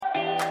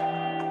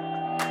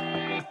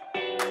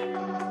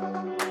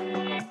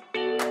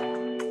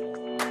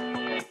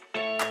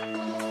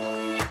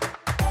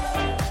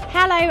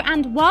Hello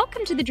and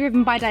welcome to the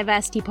Driven by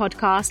Diversity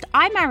podcast.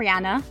 I'm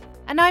Mariana.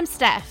 And I'm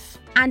Steph.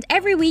 And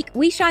every week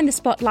we shine the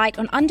spotlight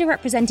on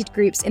underrepresented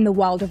groups in the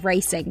world of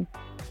racing.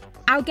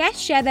 Our guests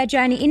share their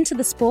journey into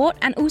the sport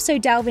and also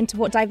delve into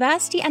what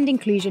diversity and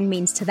inclusion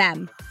means to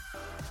them.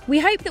 We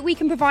hope that we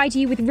can provide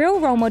you with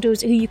real role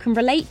models who you can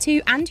relate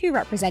to and who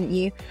represent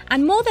you,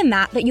 and more than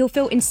that you'll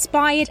feel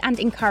inspired and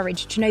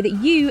encouraged to know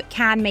that you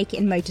can make it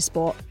in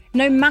motorsport,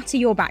 no matter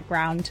your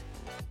background.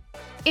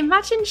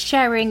 Imagine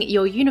sharing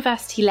your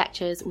university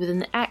lectures with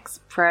an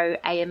ex-pro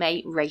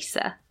AMA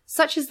racer.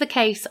 Such is the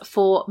case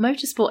for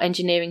motorsport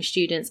engineering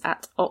students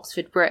at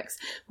Oxford Brookes,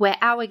 where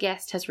our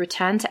guest has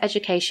returned to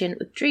education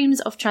with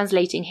dreams of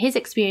translating his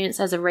experience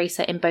as a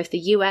racer in both the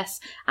US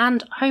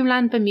and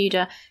homeland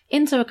Bermuda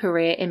into a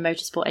career in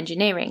motorsport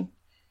engineering.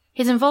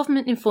 His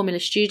involvement in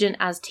Formula Student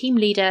as team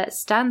leader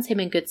stands him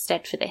in good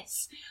stead for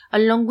this,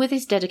 along with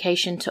his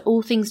dedication to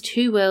all things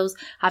two wheels,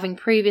 having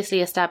previously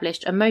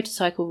established a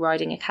motorcycle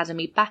riding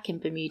academy back in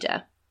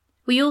Bermuda.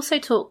 We also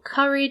talk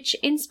courage,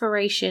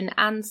 inspiration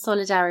and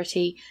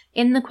solidarity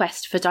in the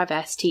quest for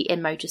diversity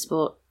in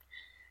motorsport.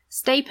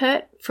 Stay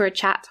put for a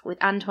chat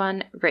with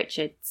Antoine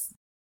Richards.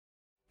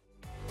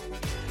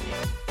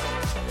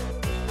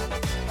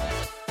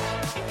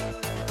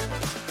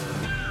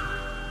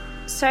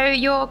 So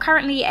you're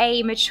currently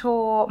a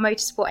mature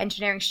motorsport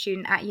engineering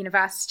student at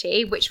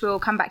university, which we'll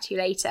come back to you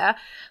later.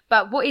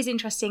 But what is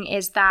interesting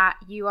is that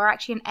you are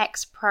actually an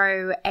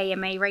ex-pro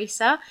AMA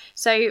racer.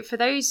 So for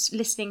those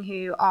listening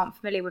who aren't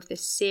familiar with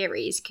this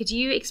series, could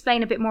you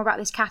explain a bit more about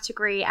this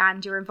category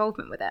and your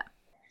involvement with it?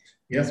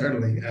 Yeah,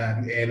 certainly.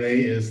 The AMA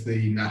is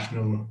the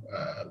national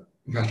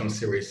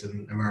series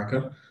in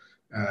America,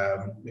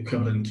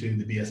 equivalent to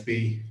the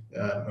BSB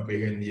over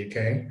here in the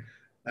UK.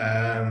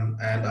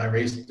 And I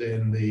raced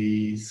in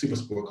the super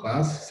sport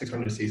class,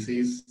 600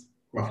 cc's,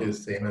 roughly the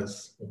same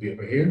as will be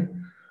over here.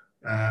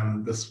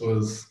 This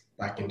was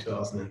back in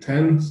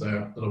 2010, so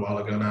a little while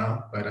ago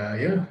now. But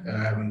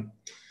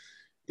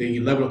the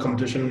level of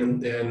competition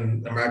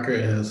in America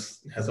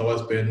has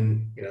always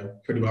been,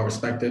 pretty well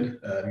respected.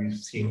 You've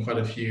seen quite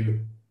a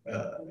few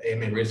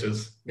AMA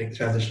racers make the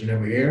transition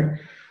over here.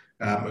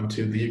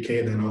 To the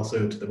UK, then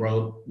also to the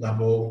world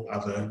level,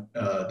 either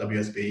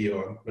WSB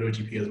or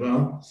MotoGP as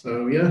well.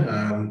 So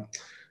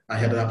I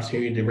had the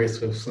opportunity to race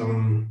with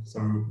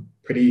some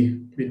pretty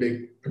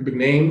big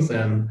names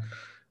and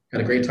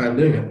had a great time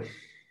doing it.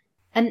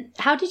 And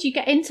how did you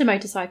get into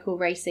motorcycle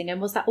racing? And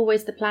was that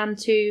always the plan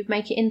to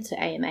make it into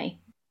AMA?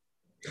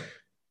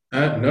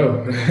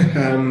 No,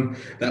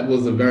 that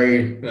was a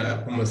very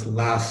almost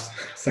last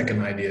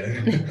second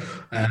idea.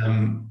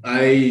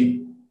 I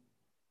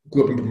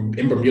grew up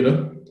in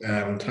Bermuda,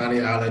 tiny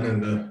island in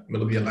the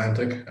middle of the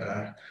Atlantic,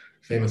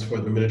 famous for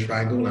the Bermuda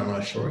Triangle and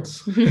my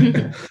shorts.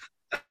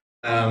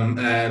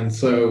 And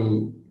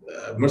so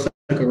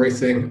motorcycle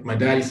racing, my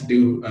dad used to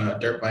do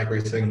dirt bike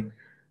racing,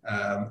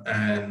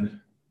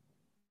 and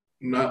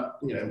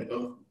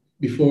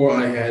before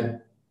I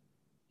had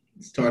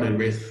started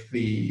with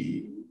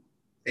the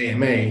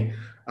AMA,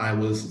 I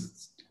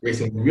was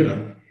racing in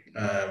Bermuda.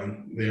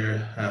 We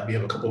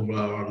have a couple of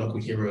our local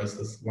heroes.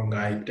 This one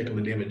guy,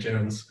 particularly David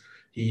Jones,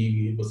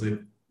 he was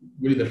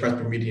really the first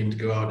Bermudian to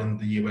go out in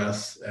the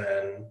US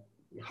and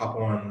hop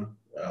on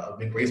a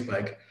big race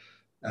bike.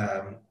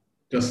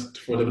 Just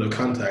for a little bit of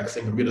context,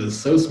 Bermuda is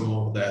so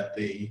small that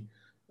the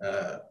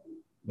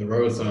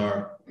roads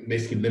are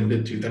basically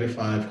limited to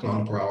 35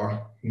 km per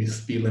hour. The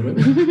speed limit,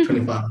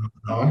 25 miles an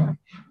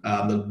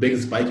hour. The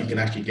biggest bike you can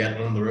actually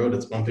get on the road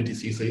is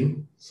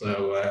 150cc.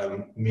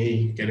 So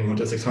me getting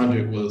onto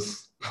 600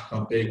 was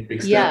a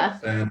big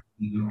step. Yeah.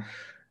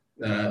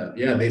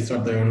 And they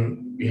start their own.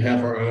 We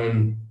have our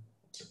own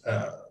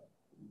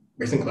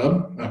racing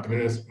club,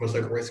 Bermuda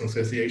Motorcycle Racing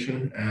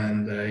Association,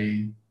 and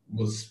I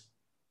was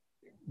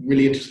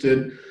really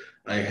interested.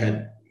 I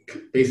had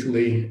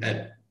basically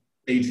at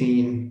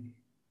 18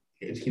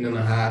 and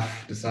a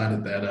half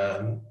decided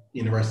that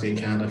university in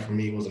Canada for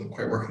me wasn't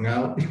quite working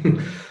out.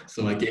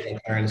 So I gave my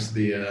parents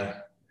the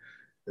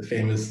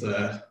famous,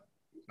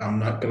 I'm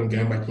not going to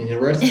go back to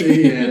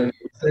university and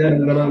said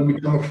I'm going to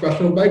become a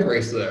professional bike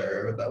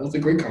racer. That was a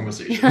great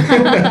conversation.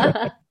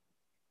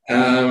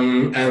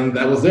 And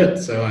that was it.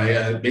 So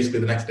I basically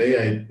the next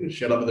day I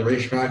showed up at the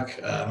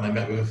racetrack. I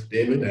met with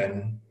David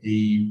and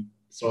he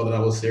saw that I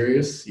was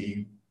serious.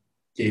 He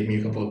gave me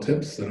a couple of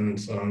tips and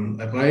some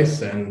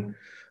advice, and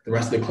the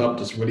rest of the club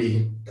just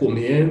really pulled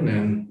me in.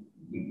 And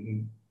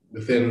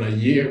within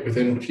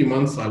a few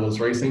months, I was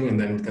racing, and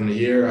then within a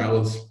year, I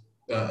was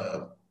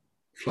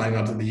flying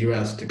out to the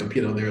US to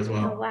compete out there as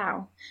well. Oh,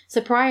 wow.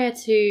 So prior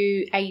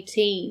to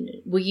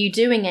 18, were you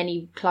doing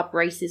any club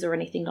races or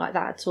anything like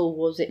that at all?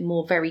 Was it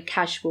more very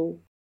casual?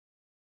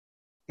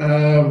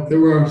 There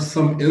were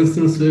some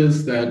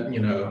instances that,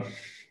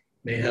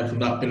 may have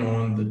not been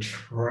on the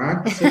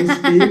track, so to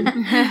speak.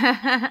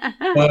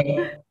 But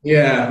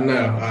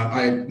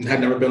I had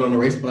never been on a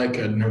race bike.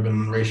 I'd never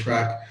been on a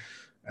racetrack.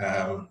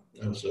 I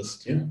was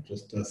just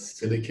a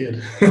silly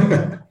kid.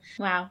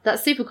 Wow,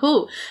 that's super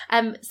cool.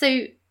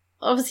 So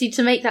obviously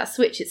to make that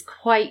switch, it's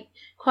quite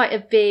quite a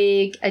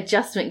big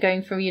adjustment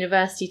going from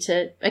university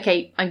to,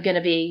 okay, I'm going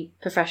to be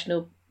a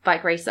professional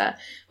bike racer.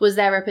 Was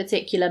there a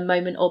particular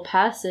moment or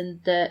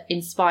person that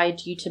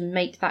inspired you to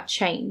make that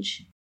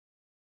change?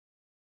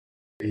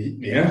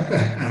 Yeah,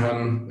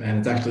 and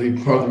it's actually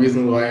part of the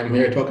reason why I'm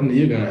here talking to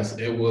you guys.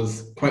 It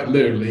was quite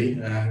literally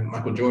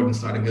Michael Jordan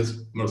starting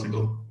his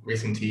motorcycle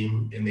racing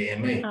team in the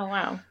AMA. Oh,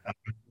 wow.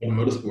 In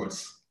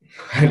motorsports.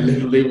 I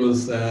literally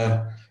was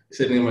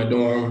sitting in my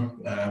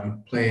dorm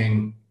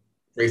playing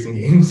racing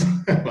games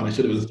when I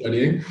should have been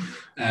studying.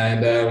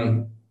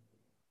 And,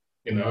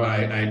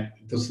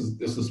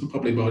 this was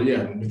probably about,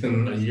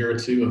 within a year or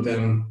two of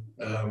them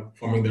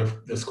forming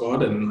their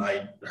squad, and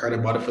I heard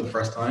about it for the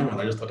first time,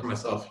 and I just thought to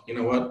myself, you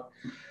know what?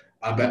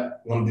 I bet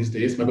one of these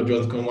days Michael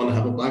Jordan's going to want to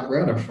have a black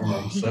rider for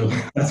him, so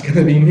that's going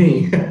to be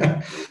me.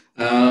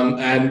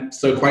 And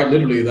so quite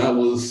literally, that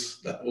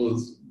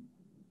was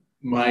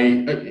my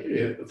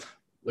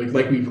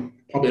like we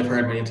probably have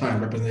heard many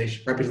times,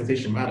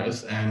 representation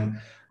matters, and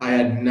I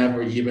had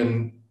never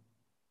even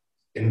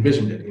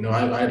envisioned it.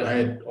 I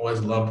had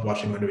always loved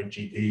watching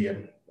MotoGP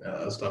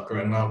and stuff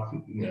growing up.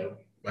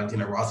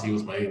 Valentino Rossi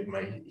was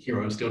my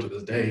hero still to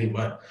this day,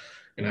 but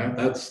it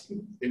was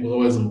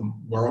always a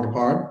world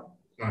apart.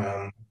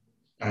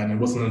 And it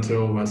wasn't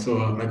until I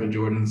saw Michael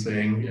Jordan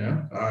saying,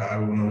 I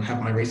want to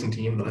have my racing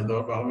team, that I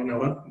thought, well, you know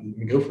what, let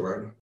me go for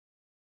it.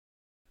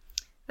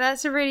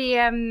 That's a really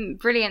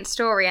brilliant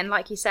story. And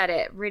like you said,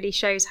 it really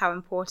shows how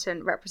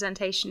important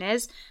representation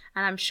is.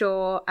 And I'm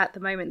sure at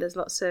the moment there's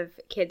lots of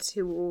kids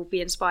who will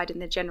be inspired in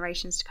the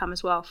generations to come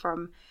as well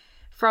from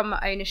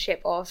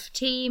ownership of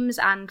teams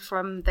and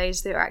from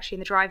those that are actually in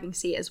the driving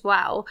seat as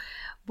well.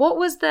 What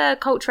was the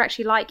culture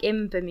actually like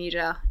in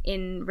Bermuda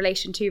in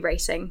relation to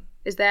racing?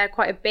 Is there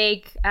quite a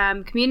big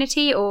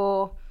community,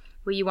 or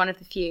were you one of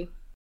the few?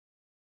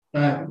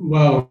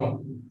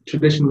 Well,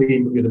 traditionally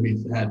in Bermuda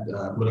we've had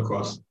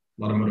motocross.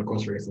 A lot of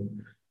motocross racing.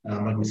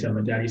 Like we said,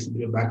 my dad used to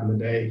do it back in the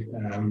day.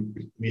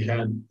 We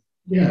had,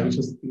 it was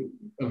just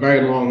a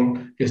very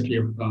long history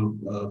of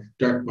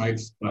dirt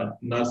bikes, but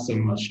not so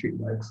much street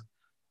bikes.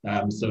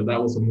 So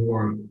that was a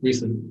more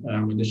recent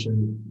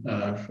addition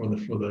for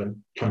the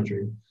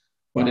country.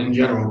 But in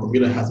general,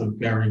 Bermuda has a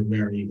very,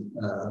 very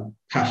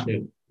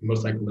passionate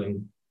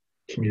motorcycling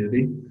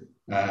community.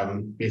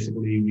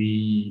 Basically,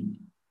 we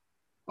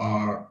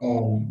are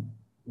all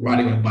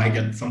riding a bike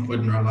at some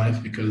point in our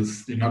life,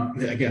 because you're not,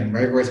 again,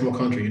 very, very small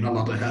country, you're not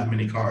allowed to have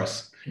many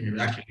cars. You're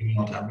actually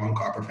allowed to have one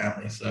car per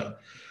family. So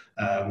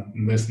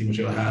mostly what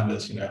you'll have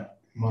is,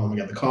 mom will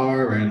get the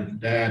car and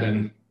dad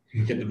and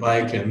get the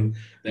bike, and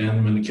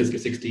then when the kids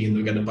get 16,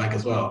 they'll get a bike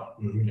as well,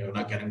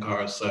 not getting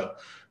cars. So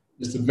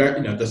just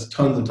there's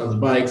tons and tons of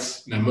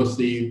bikes,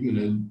 mostly,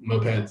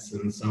 mopeds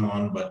and so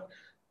on, but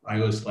I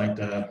always liked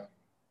a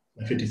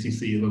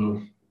 50cc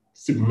little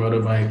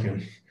supermoto bike,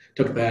 and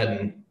took that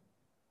and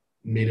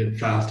made it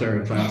faster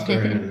and faster,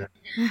 and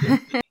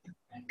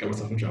got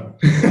myself in trouble.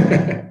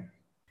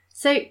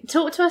 So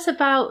talk to us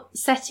about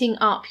setting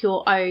up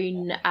your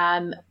own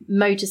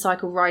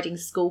motorcycle riding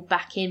school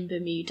back in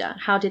Bermuda.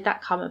 How did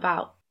that come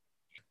about?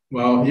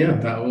 Well,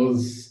 that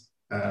was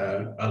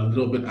a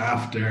little bit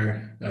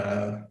after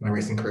my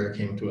racing career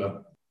came to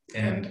an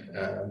end,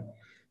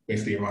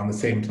 basically around the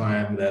same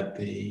time that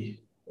the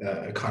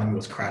economy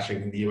was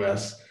crashing in the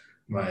US.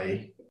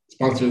 My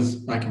sponsors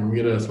back in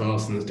Bermuda, as well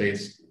as in the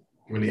States,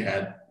 really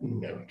had,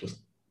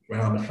 just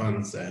ran out of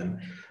funds, and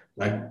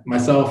like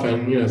myself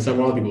and,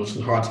 several other people, it was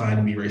just a hard time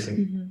to be racing.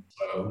 Mm-hmm.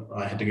 So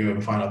I had to go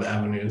and find other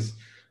avenues.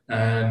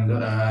 And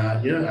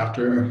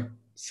after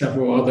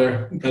several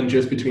other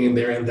ventures between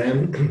there and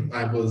then,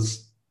 I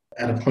was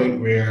at a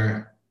point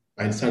where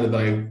I decided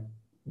that I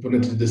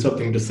wanted to do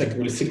something just like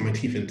really sink my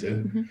teeth into.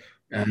 Mm-hmm.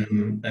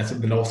 And that's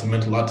something that also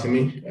meant a lot to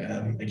me.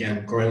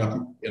 Again, growing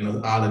up in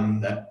an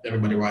island that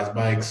everybody rides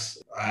bikes,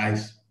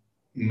 I've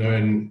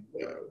known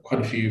quite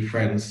a few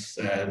friends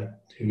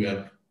who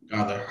have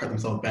either hurt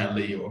themselves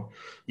badly, or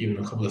even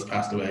a couple that's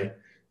passed away.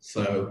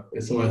 So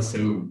it's always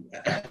so,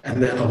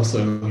 and then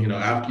also,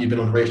 after you've been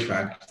on the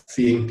racetrack,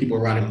 seeing people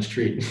riding the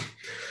street,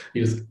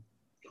 you just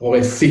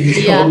always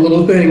see all the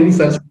little things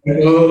that's,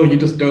 you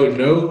just don't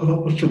know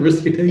how much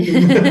risk you're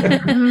taking.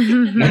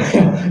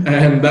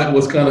 And that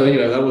was kind of,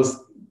 that was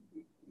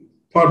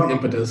part of the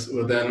impetus.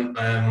 But then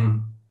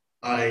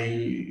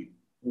I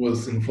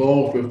was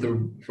involved with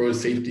the Road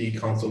Safety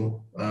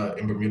Council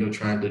in Bermuda,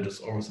 trying to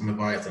just offer some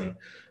advice and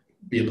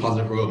be a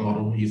positive role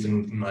model,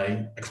 using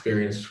my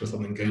experience for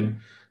something good.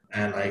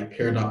 And I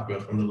paired up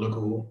with one of the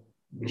local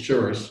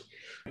insurers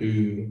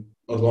who,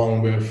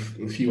 along with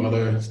a few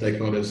other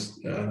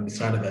stakeholders,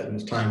 decided that it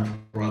was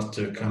time for us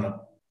to kind of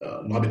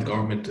lobby the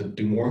government to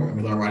do more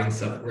with our riding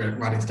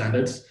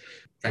standards.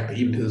 Frankly,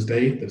 even to this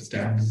day, the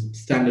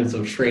standards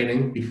of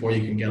training before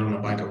you can get on a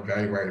bike are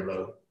very, very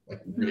low, like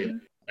really.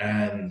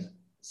 And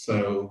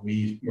so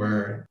we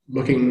were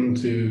looking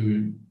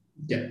to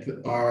get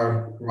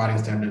our riding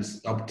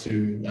standards up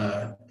to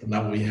the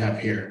level we have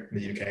here in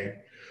the UK.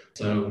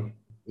 So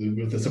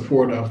with the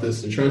support of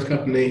this insurance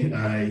company,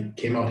 I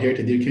came out here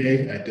to the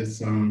UK. I did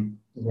some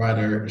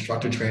rider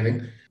instructor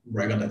training,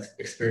 where I got that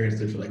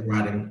experience of like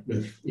riding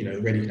with,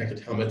 radio connected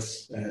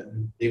helmets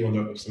and being on the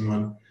road with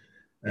someone.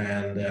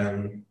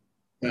 And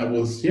that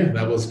was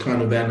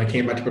kind of then I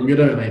came back to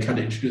Bermuda and I tried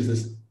to introduce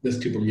this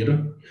to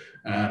Bermuda.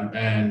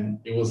 And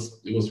it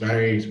was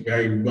very,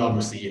 very well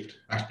received,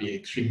 actually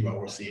extremely well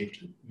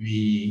received.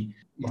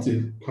 Once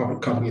the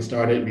company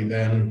started, we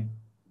then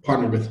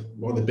partnered with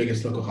one of the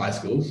biggest local high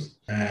schools,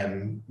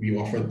 and we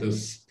offered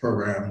this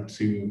program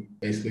to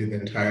basically the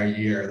entire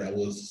year that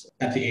was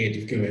at the age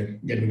of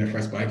getting their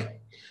first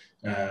bike.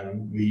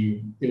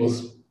 It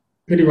was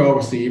pretty well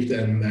received,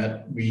 and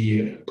that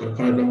we got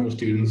quite a number of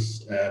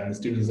students. The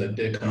students that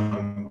did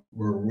come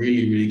were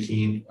really, really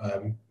keen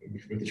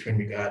with the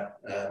training we got.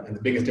 And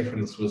the biggest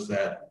difference was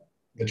that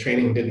the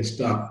training didn't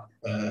stop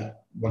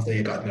once they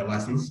had gotten their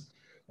license.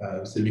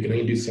 So we could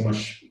only do so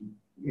much,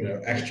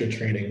 extra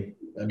training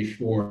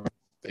before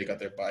they got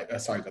their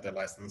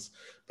license.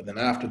 But then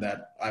after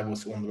that, I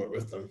was on the road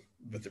with them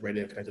with the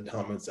radio connected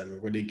helmets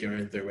and really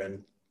going through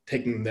and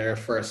taking their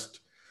first,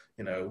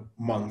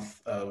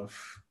 month of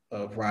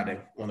riding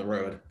on the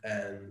road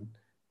and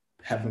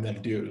having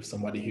them do it with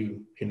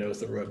somebody who knows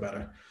the road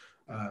better.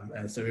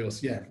 And so it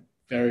was,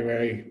 very,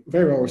 very,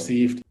 very well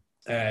received.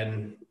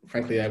 And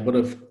frankly, I would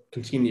have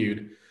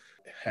continued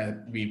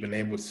had we been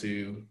able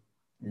to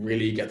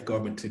really get the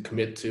government to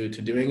commit to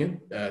doing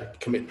it,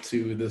 commit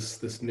to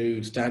this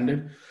new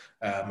standard.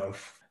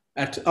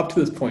 Up to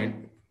this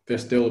point,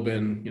 there's still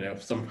been,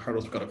 some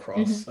hurdles we've got to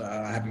cross. Mm-hmm.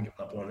 I haven't given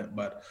up on it,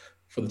 but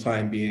for the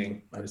time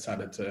being, I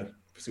decided to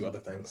pursue other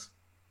things.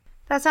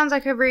 That sounds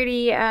like a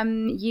really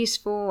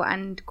useful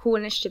and cool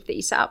initiative that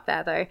you set up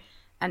there, though,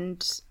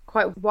 and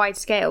quite wide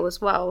scale as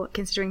well,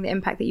 considering the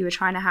impact that you were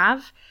trying to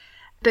have.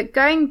 But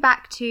going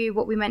back to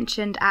what we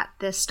mentioned at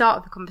the start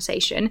of the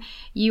conversation,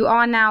 you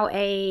are now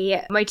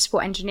a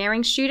motorsport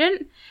engineering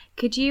student.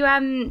 Could you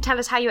tell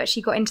us how you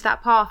actually got into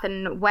that path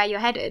and where you're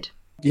headed?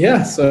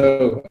 Yeah,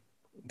 so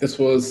this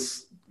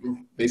was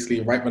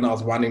basically right when I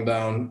was winding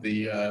down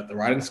the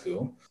riding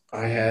school.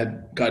 I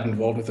had got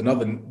involved with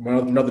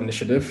another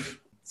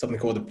initiative, something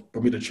called the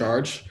Bermuda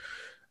Charge,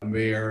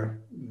 where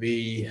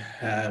we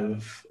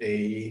have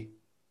a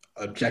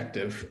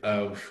objective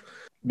of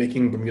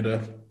making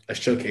Bermuda a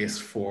showcase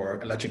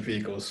for electric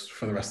vehicles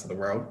for the rest of the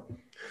world.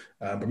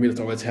 Bermuda's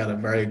always had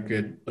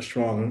a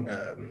strong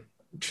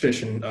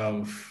tradition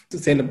of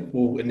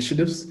sustainable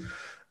initiatives.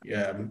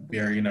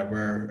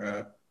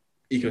 We're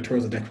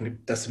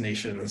ecotourism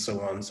destination and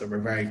so on. So we're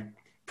very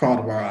proud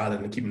of our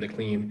island and keeping it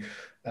clean.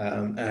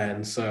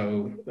 And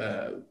so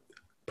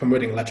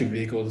promoting electric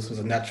vehicles was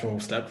a natural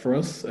step for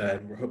us.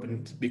 And we're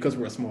hoping, because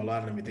we're a small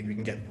island, we think we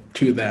can get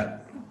to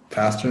that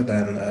faster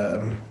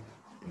than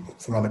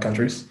some other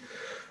countries.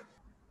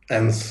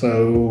 And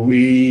so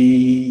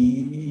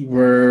we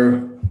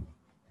were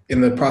in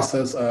the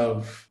process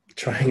of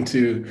trying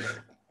to,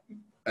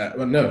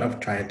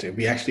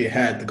 we actually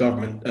had the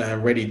government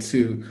ready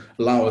to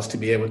allow us to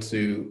be able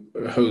to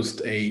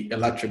host a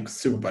electric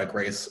superbike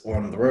race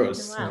on the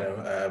roads.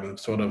 Wow.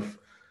 Sort of,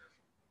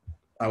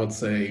 I would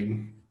say,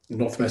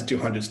 Northwest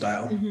 200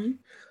 style.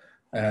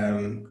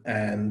 Mm-hmm.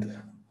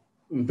 And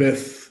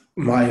with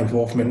my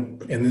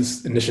involvement in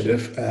this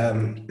initiative,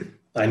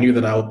 I knew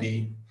that I would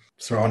be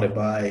surrounded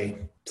by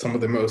some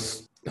of the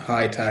most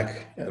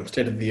high-tech,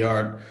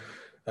 state-of-the-art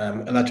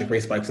electric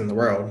race bikes in the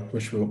world,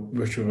 which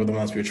were the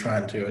ones we were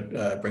trying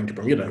to bring to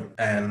Bermuda.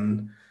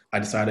 And I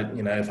decided,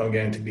 if I'm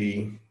going to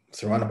be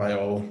surrounded by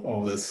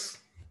all this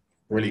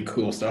really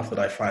cool stuff that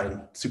I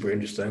find super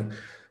interesting,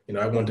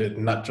 I wanted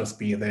not just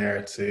be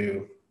there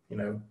to,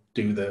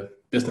 do the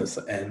business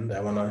end.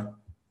 I want to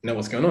know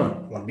what's going on.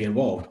 I want to be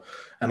involved.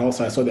 And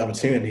also I saw the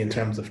opportunity in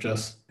terms of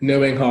just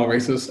knowing how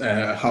racers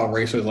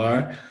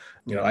are.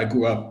 I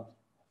grew up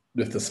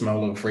with the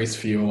smell of race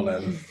fuel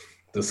and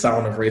the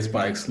sound of race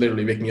bikes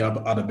literally waking me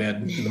up out of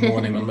bed in the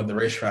morning when I'm at the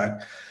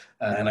racetrack.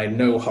 And I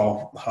know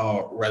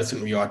how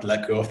reticent we are to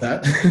let go of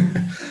that.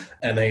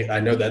 And I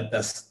know that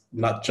that's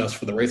not just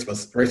for the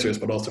racers,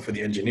 but also for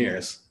the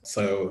engineers.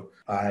 So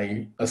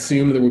I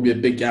assumed there would be a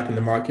big gap in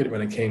the market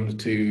when it came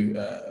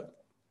to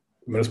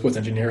motorsports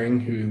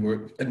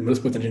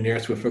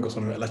engineers who were focused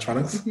on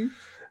electronics. Mm-hmm.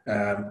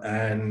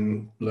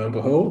 And lo and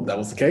behold, that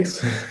was the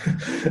case.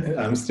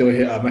 I'm still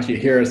here. I'm actually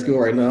here at school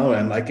right now,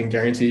 and I can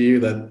guarantee you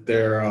that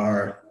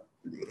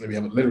we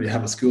literally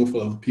have a school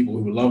full of people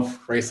who love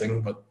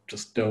racing, but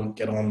just don't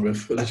get on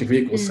with electric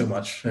vehicles so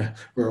much.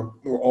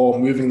 We're all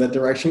moving that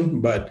direction,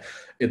 but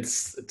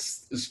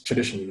it's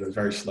tradition. It's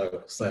very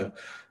slow. So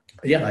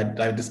yeah,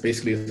 I just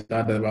basically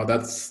decided, well,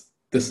 this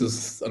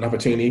is an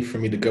opportunity for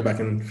me to go back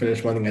and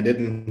finish one thing I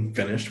didn't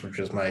finish, which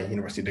was my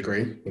university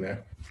degree.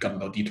 Got a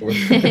little detour.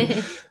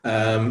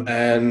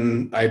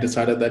 And I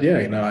decided that,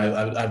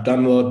 I've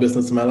done a little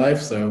business in my life.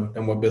 So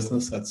no more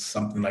business. That's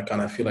something I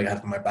kind of feel like I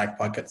have in my back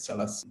pocket. So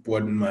let's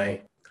broaden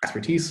my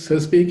expertise, so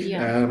to speak,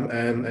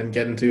 and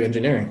get into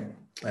engineering.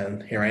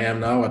 And here I am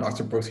now at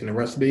Oxford Brookes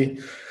University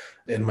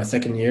in my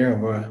second year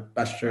of a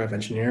Bachelor of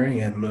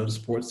Engineering and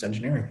Motorsports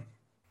Engineering.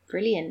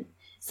 Brilliant.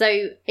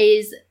 So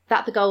is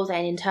that the goal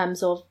then in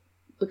terms of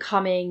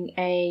becoming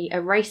a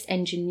race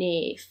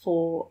engineer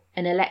for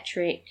an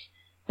electric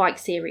bike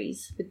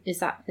series. Is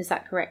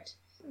that correct?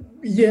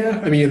 Yeah,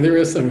 I mean, there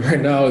is some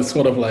right now. It's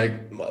sort of like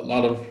a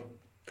lot of,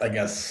 I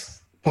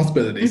guess,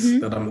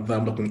 possibilities that I'm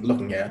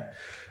looking at.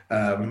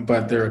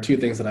 But there are two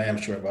things that I am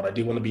sure about. I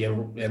do want to be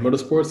in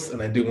motorsports,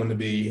 and I do want to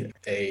be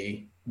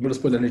a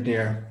motorsport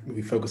engineer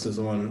who focuses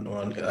on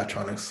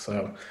electronics.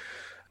 So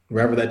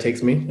wherever that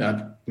takes me,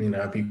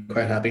 I'd be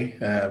quite happy.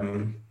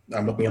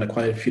 I'm looking at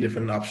quite a few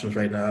different options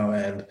right now,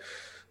 and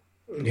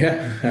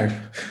yeah,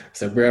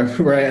 so where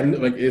I am,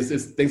 like,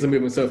 is things are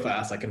moving so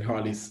fast, I can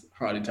hardly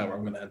tell where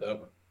I'm going to end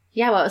up.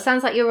 Yeah, well, it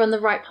sounds like you're on the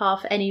right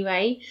path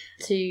anyway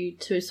to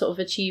sort of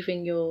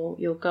achieving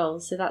your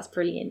goals. So that's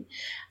brilliant.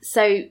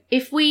 So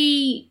if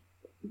we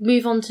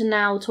move on to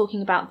now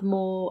talking about the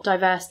more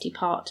diversity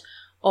part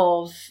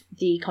of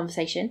the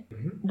conversation.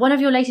 One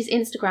of your latest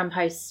Instagram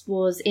posts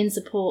was in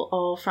support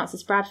of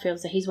Francis Bradfield.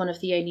 So he's one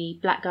of the only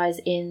black guys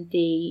in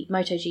the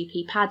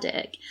MotoGP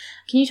paddock.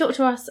 Can you talk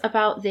to us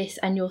about this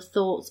and your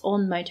thoughts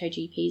on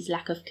MotoGP's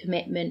lack of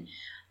commitment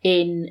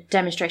in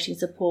demonstrating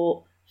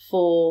support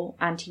for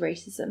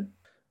anti-racism?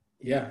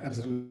 Yeah,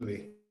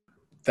 absolutely.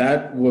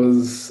 That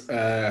was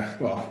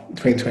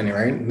 2020,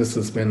 right? This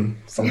has been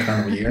some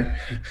kind of a year,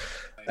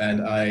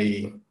 and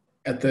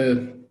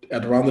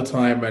at around the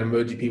time when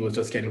MotoGP was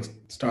just getting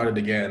started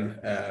again,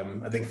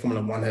 I think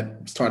Formula One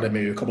had started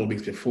maybe a couple of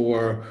weeks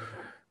before,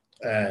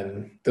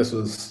 and this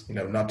was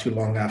not too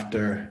long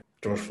after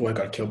George Floyd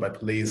got killed by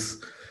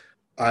police.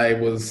 I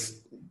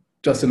was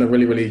just in a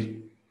really,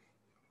 really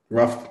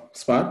rough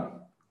spot.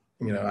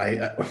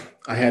 I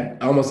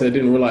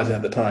didn't realize it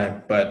at the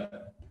time,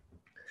 but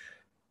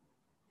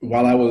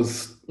while I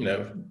was,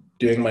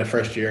 doing my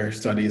first year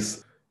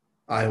studies,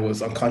 I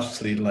was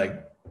unconsciously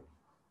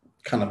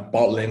kind of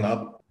bottling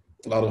up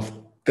a lot of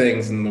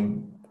things in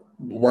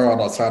the world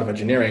outside of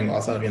engineering,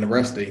 outside of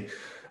university,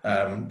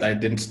 that I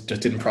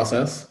didn't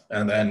process.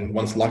 And then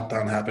once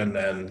lockdown happened,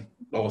 and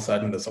all of a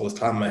sudden there's all this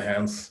time in my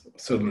hands,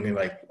 suddenly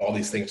all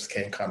these things just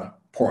came kind of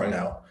pouring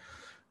out.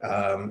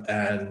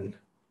 And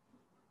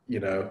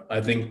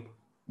I think,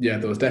 there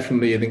was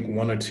definitely, I think,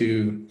 one or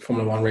two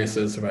Formula One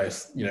races where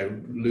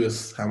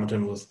Lewis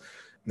Hamilton was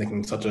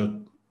making such a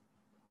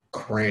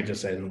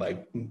courageous and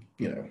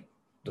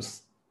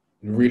just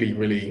really,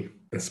 really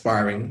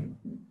inspiring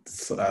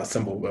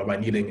symbol by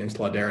needing in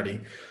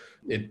solidarity.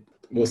 It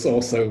was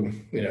also,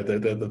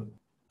 the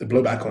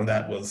blowback on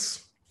that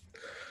was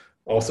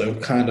also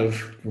kind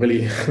of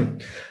really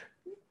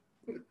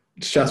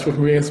stressful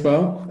for me as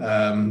well,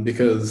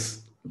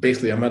 because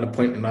basically I'm at a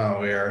point now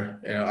where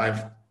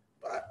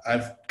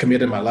I've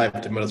committed my life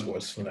to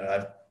motorsports.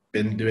 I've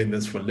been doing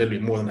this for literally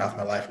more than half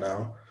my life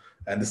now,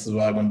 and this is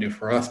what I want to do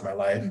for the rest of my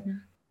life.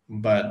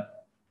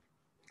 But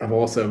I'm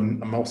also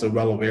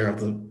well aware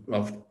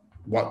of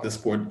what this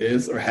sport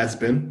is or has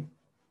been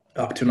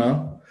up to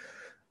now,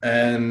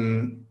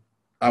 and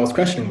I was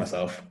questioning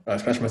myself.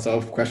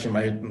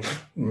 Questioning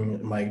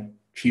my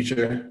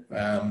future,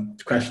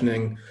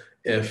 questioning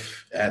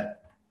if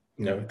at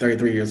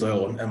 33 years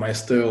old, am I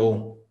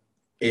still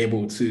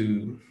able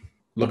to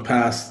look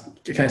past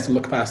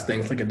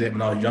things like I did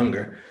when I was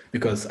younger,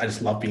 because I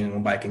just love being on a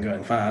bike and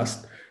going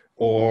fast,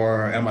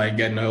 or am I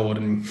getting old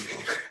and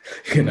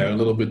a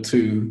little bit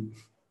too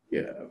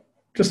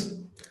just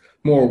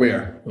more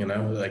aware,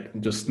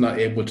 just not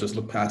able to just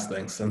look past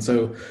things. And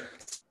so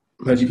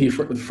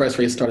MotoGP, the first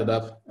race started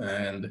up,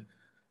 and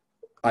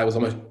I was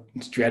almost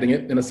dreading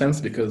it in a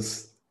sense,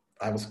 because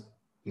I was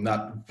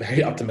not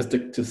very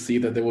optimistic to see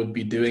that they would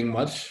be doing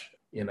much.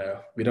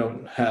 We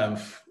don't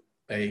have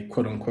a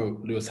quote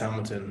unquote Lewis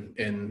Hamilton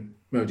in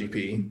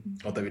MotoGP,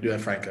 although we do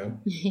have Franco.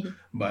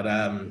 But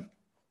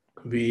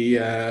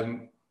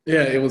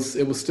it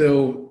was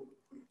still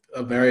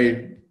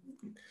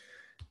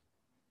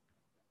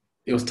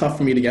it was tough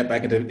for me to get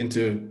back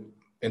into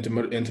my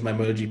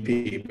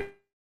MotoGP,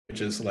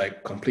 which is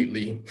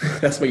completely,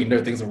 that's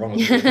where things are wrong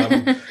with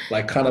me.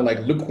 I'm kind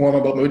of lukewarm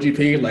about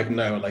MotoGP.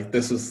 No,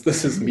 this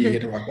is me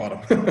hitting rock bottom.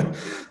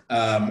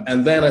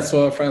 And then I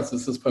saw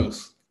Francis's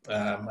post.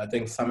 I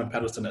think Simon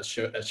Patterson had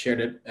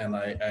shared it, and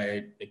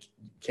it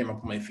came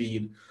up on my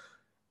feed,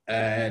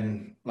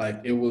 and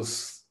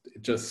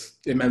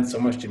it meant so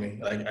much to me.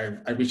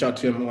 I reached out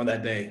to him on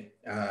that day,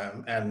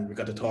 and we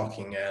got to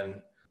talking,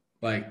 and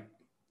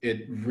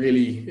it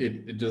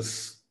really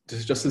just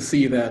to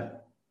see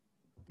that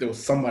there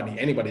was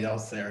anybody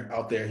out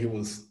there who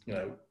was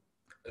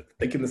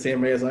thinking the same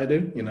way as I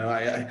do.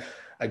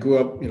 I grew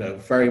up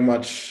very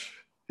much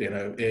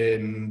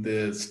in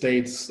the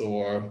States,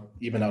 or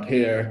even out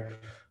here,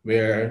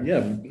 where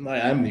I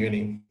am the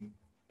only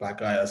black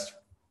guy that's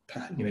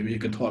you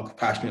could talk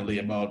passionately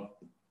about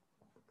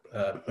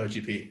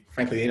MotoGP.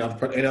 Frankly, any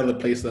other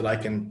place that I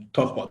can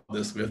talk about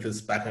this with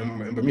is back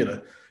home in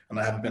Bermuda, and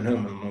I haven't been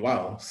home in a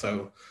while.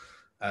 So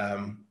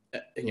and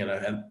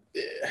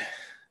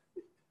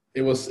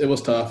it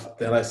was tough.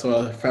 Then I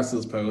saw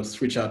Francis' post,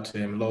 reach out to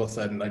him, and all of a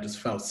sudden I just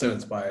felt so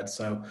inspired.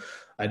 So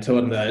I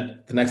told him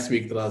that the next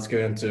week that I was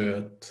going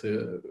to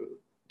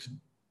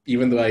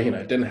even though I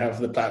didn't have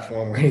the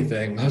platform or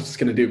anything, I was just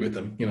gonna do it with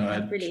them,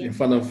 in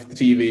front of the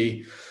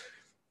TV,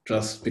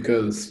 just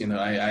because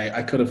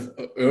I could have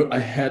I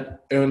had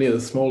only a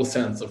small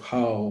sense of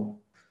how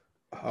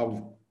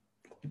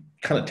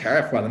kind of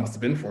terrifying it must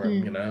have been for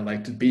him,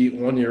 like to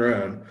be on your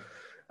own,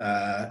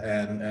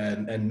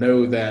 and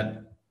know that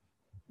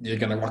you're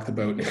gonna rock the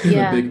boat in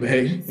a big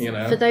way,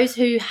 For those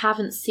who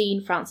haven't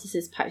seen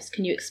Francis's post,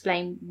 can you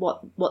explain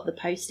what the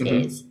post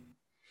is?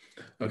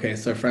 Okay,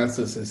 so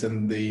Francis is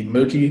in the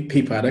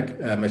MotoGP paddock.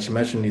 As you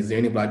mentioned, he's the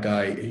only black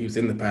guy who's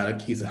in the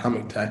paddock. He's a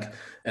hammock tech,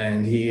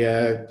 and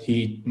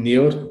he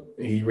kneeled.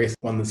 He raised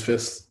one of his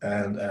fists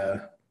and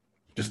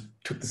just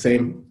took the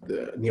same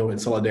kneel in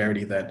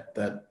solidarity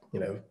that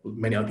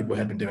many other people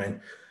had been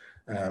doing.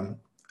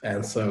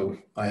 And so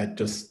I had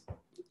just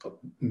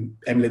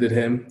emulated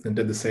him and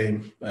did the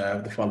same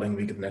the following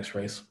week at the next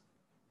race.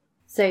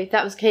 So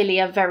that was clearly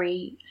a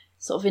very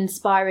sort of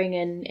inspiring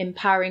and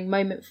empowering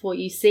moment for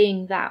you,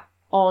 seeing that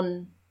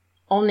on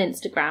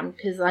Instagram,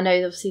 because I know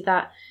obviously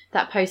that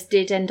post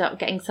did end up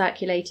getting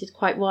circulated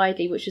quite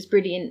widely, which was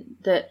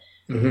brilliant that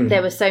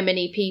there were so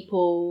many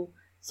people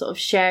sort of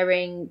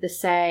sharing the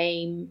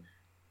same,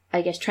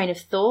 I guess, train of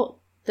thought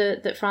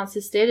that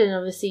Francis did, and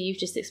obviously you've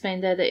just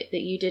explained there that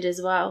you did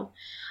as well.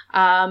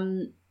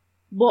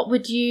 What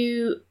would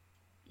you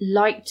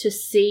like to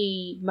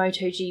see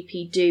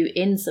MotoGP do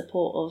in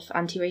support of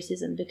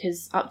anti-racism?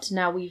 Because up to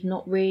now we've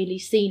not really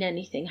seen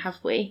anything, have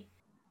we?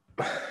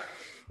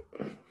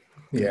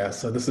 Yeah,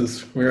 so this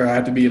is where I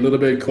have to be a little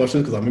bit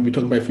cautious because I'm going to be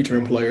talking about future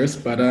employers.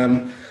 But I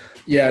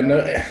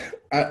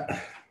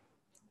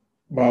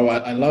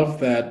love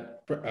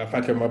that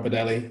Franco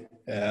Morbidelli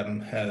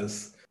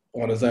has,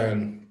 on his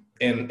own,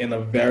 in a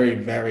very,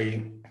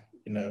 very,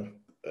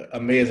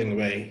 amazing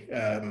way,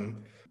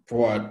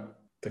 brought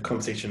the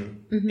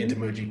conversation into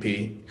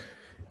MotoGP.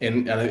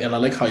 And I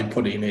like how you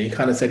put it. He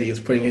kind of said he was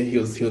bringing it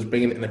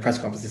in the press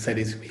conference. He said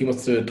he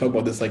wants to talk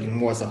about this like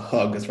more as a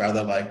hug, as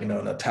rather like an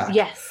attack.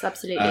 Yes,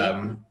 absolutely.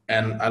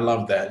 And I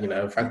love that.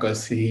 Franco,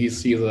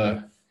 he's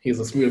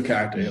a smooth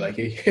character. Like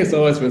he's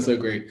always been so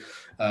great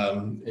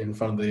in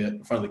front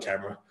of the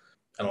camera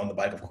and on the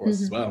bike, of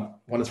course, as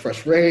well. Won his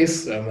first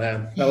race. Oh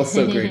man, that was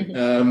so great.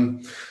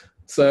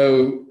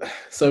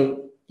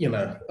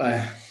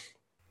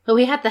 Well,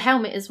 he had the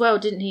helmet as well,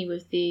 didn't he,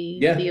 with the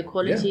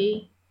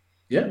equality?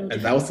 Yeah, and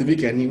that was the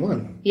weekend he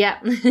won. Yeah.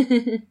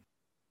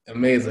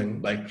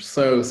 Amazing, like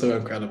so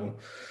incredible.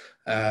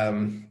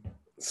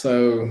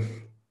 So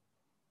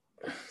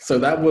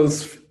that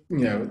was,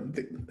 we're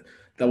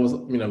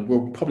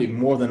probably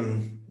more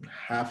than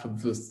half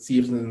of the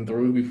season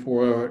through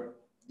before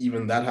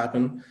even that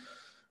happened.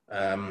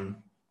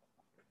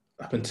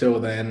 Up until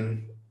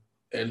then,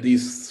 at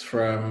least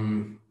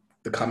from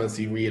the comments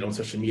you read on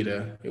social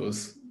media, it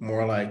was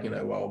more like,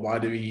 well, why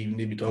do we even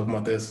need to be talking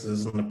about this? This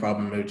isn't a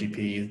problem in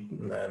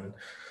MotoGP, and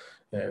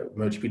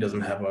MotoGP doesn't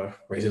have a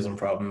racism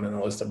problem and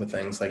all this type of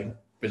things. Like,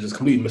 it's just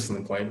completely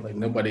missing the point. Like,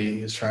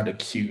 nobody is trying to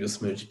accuse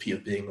MotoGP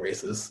of being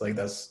racist. Like,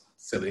 that's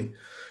silly.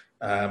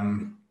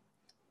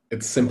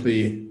 It's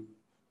simply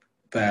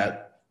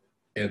that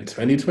in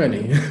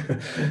 2020,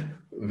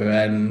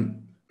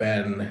 when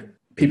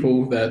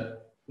people that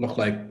look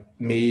like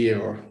me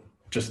or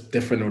just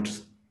different or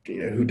just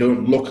who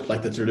don't look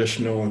like the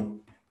traditional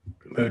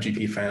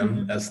MotoGP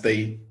fan as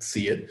they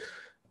see it,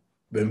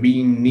 when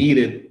we need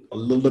it a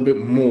little bit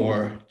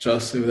more,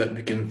 just so that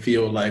we can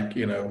feel like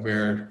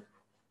we're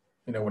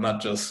not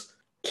just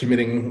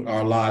committing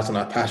our lives and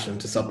our passion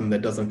to something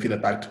that doesn't feed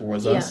it back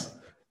towards us.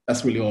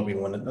 That's really all we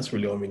wanted. That's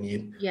really all we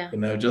need.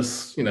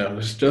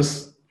 It's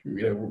just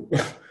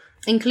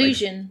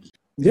inclusion.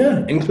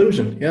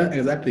 Inclusion. Yeah,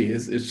 exactly.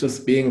 It's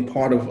just being a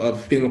part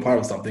of being a part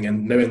of something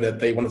and knowing that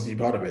they want us to be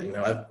part of it.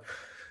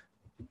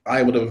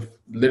 I would have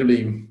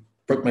literally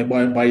broke my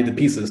body to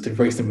pieces to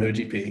race in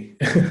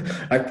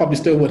MotoGP. I probably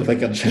still would if I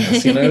got a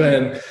chance,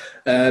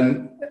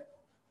 and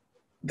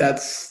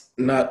that's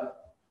not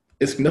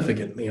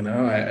insignificant.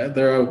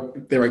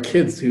 There are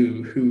kids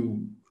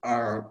who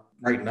are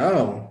right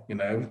now,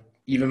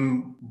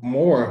 even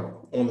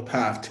more on the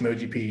path to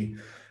MotoGP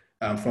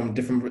from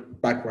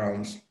different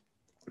backgrounds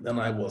than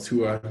I was,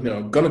 who are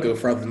gonna go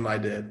further than I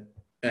did,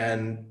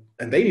 and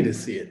they need to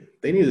see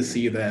it. They need to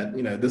see that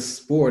this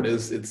sport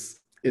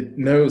it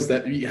knows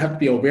that you have to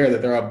be aware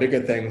that there are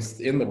bigger things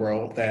in the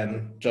world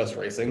than just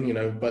racing,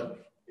 but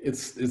it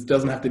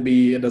doesn't have to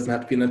be an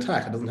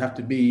attack. It doesn't have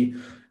to be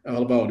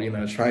all about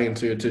trying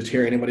to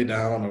tear anybody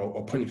down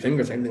or pointing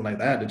fingers or anything like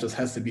that. It just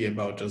has to be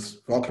about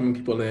just welcoming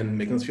people in,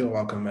 making us feel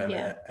welcome,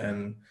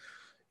 and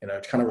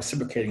kind of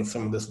reciprocating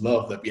some of this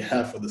love that we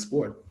have for the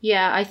sport.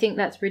 Yeah, I think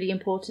that's really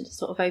important to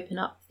sort of open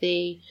up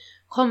the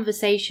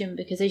conversation,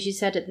 because as you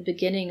said at the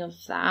beginning of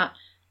that,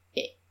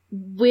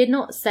 we're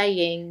not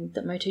saying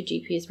that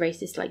MotoGP is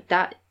racist. Like,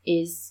 that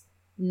is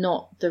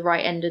not the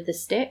right end of the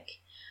stick.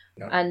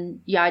 No.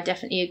 And I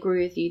definitely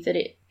agree with you that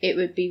it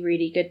would be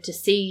really good to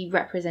see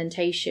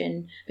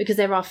representation, because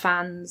there are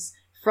fans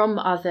from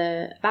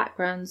other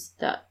backgrounds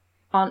that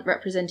aren't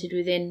represented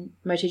within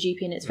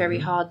MotoGP, and it's very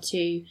hard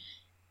to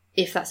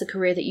if that's a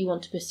career that you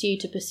want to pursue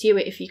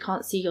it if you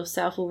can't see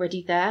yourself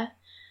already there.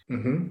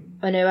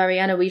 I know,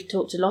 Arianna, we've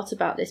talked a lot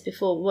about this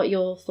before. What are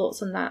your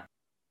thoughts on that?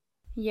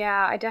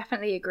 Yeah, I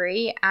definitely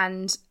agree.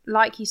 And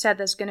like you said,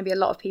 there's going to be a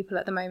lot of people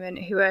at the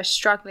moment who are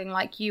struggling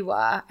like you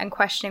were and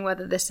questioning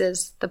whether this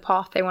is the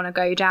path they want to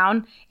go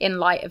down in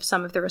light of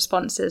some of the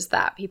responses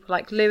that people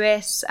like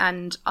Lewis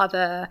and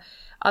other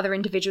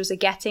individuals are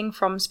getting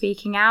from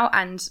speaking out.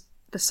 And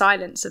the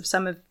silence of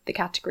some of the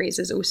categories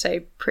is also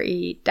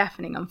pretty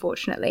deafening,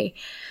 unfortunately.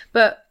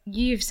 But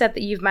you've said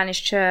that you've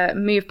managed to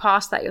move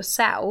past that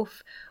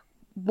yourself.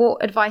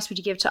 What advice would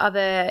you give to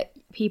other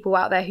people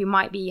out there who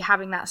might be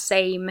having that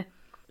same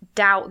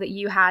doubt that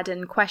you had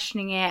and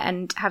questioning it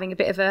and having a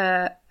bit of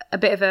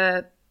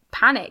a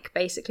panic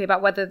basically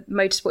about whether the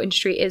motorsport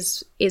industry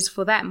is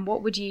for them?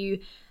 What would you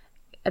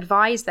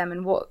advise them,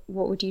 and what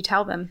would you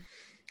tell them?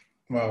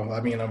 Well,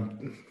 I mean,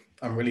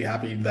 I'm really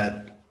happy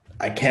that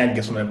I can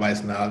give some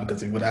advice now,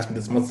 because if you would ask me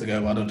this months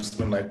ago, I'd have just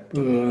been like,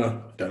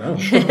 don't know.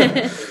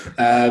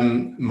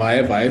 My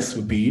advice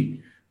would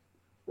be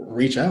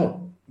reach out.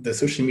 The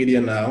social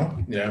media now,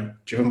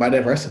 driven by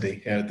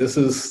diversity. This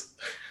is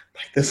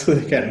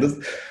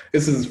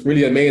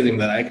really amazing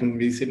that I can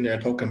be sitting there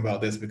talking about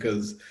this,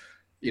 because,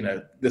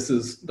 this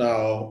is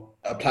now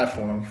a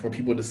platform for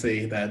people to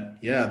say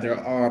that, there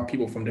are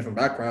people from different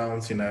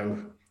backgrounds,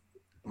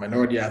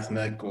 minority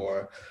ethnic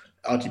or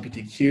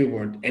LGBTQ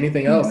or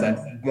anything else that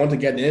want to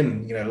get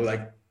in,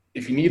 like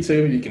if you need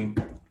to, you can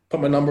put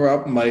my number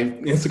up on my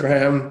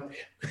Instagram,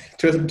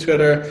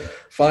 Twitter,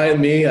 find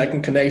me, I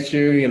can connect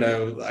you.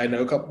 I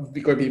know a couple of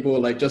great people,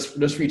 like just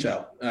reach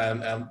out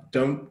and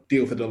don't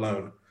deal with it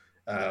alone.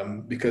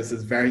 Because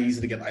it's very easy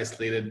to get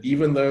isolated,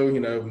 even though,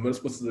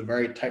 motorsports is a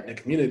very tight-knit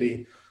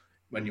community.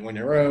 When you're on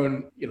your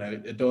own,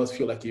 it does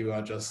feel like you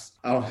are just,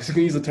 I don't know, you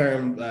can use the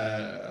term,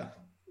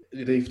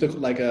 if you took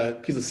like a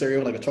piece of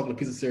cereal, like a chocolate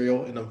piece of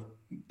cereal in a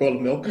bowl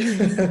of milk,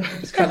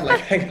 just kind of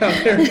like hang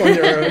out there on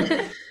your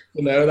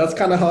own. That's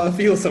kind of how I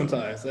feel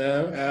sometimes.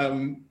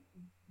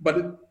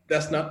 But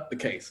that's not the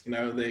case.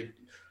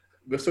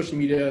 With social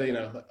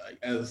media,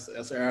 as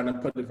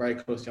Arianna put it very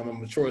closely, I'm a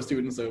mature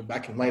student, so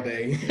back in my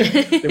day,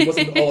 there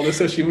wasn't all the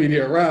social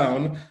media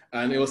around,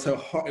 and it was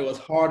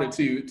harder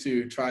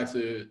to try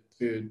to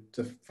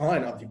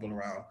find other people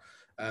around.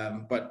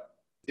 But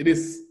it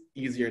is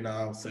easier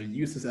now, so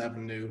use this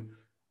avenue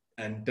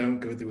and don't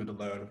go through it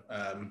alone.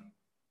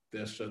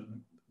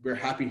 We're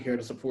happy here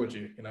to support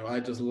you. I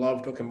just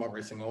love talking about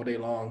racing all day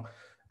long,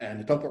 and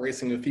to talk about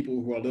racing with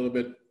people who are a little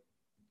bit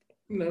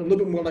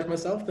more like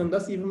myself, then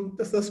that's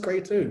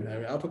great too. I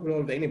mean, I'll talk about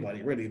it with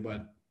anybody really,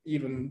 but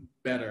even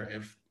better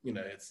if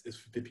it's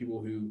the people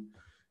who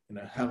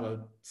have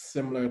a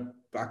similar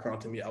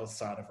background to me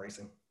outside of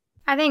racing.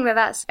 I think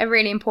that's a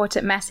really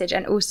important message,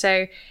 and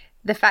also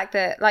the fact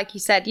that, like you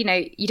said, you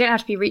don't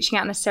have to be reaching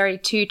out necessarily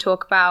to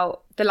talk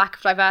about the lack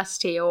of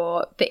diversity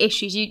or the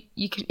issues.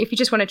 You can, if you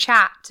just want to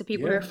chat to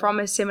people who are from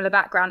a similar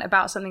background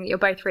about something that you're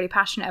both really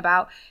passionate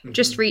about,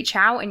 just reach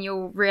out, and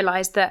you'll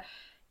realize that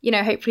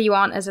hopefully you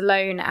aren't as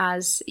alone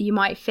as you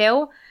might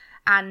feel.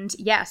 And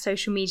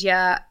social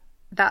media,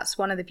 that's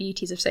one of the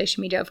beauties of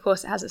social media. Of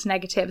course, it has its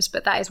negatives,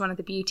 but that is one of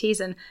the beauties.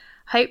 And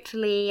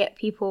hopefully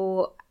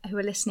people who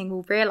are listening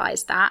will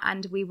realize that.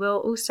 And we will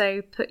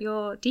also put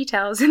your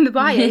details in the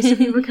bio so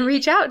people can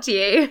reach out to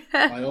you.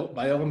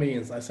 By all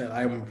means, I said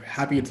I'm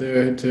happy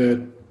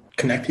to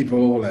connect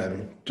people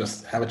and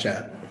just have a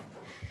chat.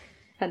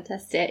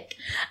 Fantastic.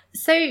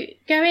 So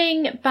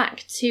going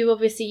back to,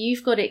 obviously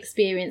you've got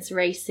experience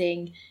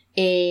racing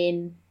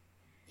in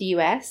the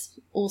US,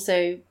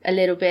 also a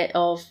little bit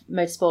of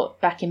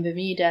motorsport back in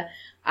Bermuda,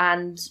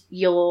 and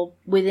you're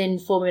within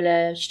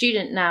Formula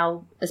Student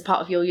now as part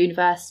of your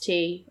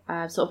university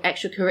sort of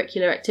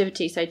extracurricular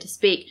activity, so to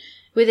speak,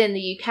 within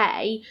the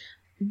UK.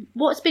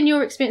 What's been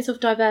your experience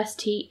of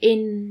diversity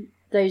in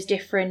those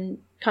different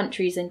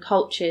countries and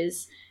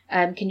cultures?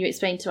 Can you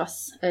explain to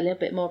us a little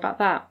bit more about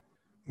that?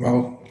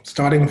 Well,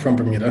 starting from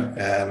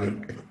Bermuda,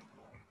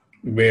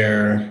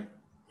 where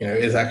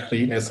is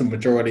actually it's a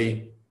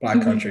majority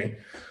Black country,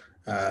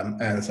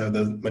 and so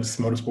the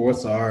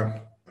motorsports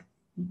are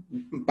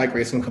bike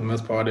racing for the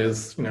most part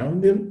is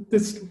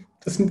it's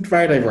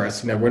very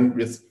diverse.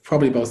 It's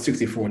probably about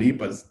 60-40,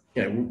 but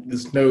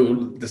there's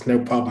no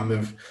problem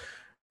of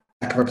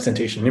lack of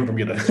representation in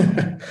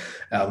Bermuda.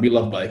 We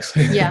love bikes.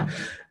 Yeah.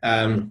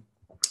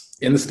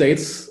 In the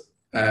States,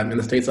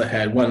 I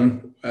had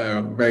one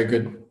very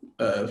good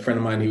friend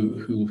of mine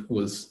who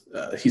was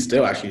he's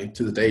still actually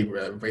to this day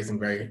racing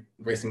very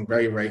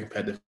very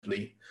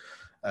competitively,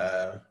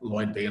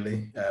 Lloyd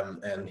Bailey,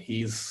 and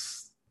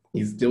he's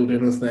still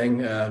doing his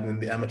thing in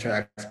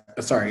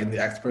the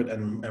expert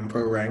and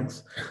pro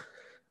ranks.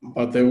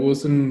 But there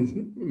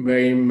wasn't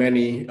very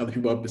many other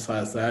people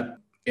besides that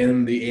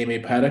in the AMA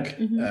paddock.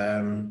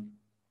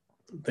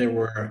 There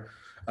were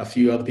a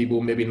few other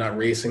people, maybe not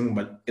racing,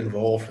 but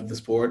involved with the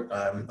sport.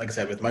 Like I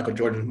said, with Michael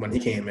Jordan, when he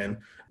came in,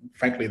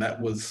 frankly,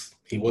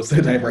 he was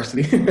the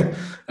diversity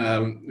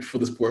for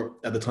the sport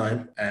at the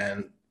time.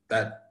 And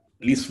that,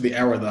 at least for the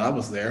era that I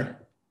was there,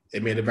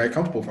 it made it very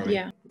comfortable for me.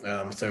 Yeah.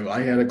 So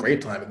I had a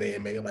great time at the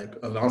AMA, like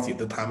honestly,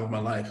 the time of my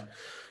life.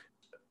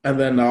 And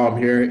then now I'm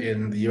here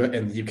in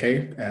the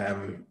UK.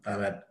 I'm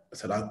at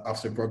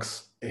Oxford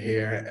Brookes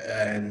here,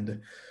 and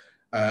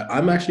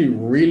I'm actually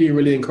really,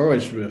 really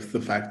encouraged with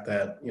the fact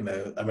that, you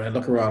know, I mean, I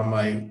look around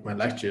my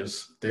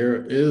lectures,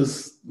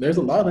 there's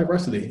a lot of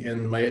diversity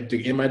in my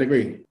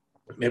degree.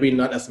 Maybe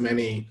not as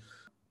many,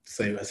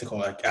 say, as they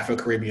call it, like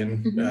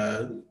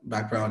Afro-Caribbean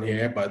background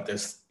here, but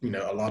there's, you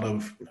know, a lot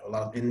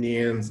of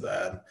Indians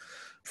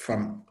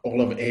from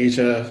all over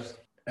Asia.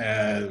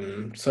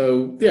 And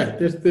so, yeah,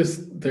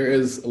 there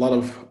is a lot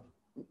of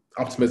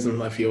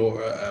optimism, I feel,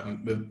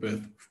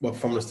 with what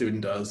Formula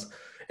Student does.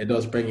 It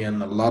does bring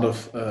in a lot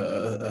of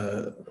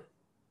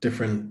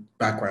different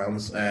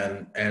backgrounds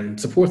and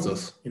supports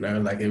us. You know,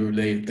 like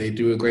they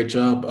do a great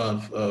job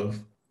of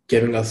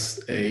giving us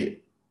a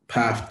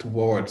path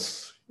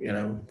towards, you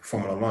know,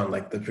 Formula One.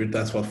 Like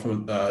that's what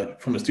from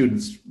the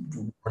students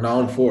are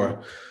known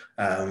for.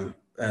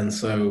 And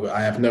so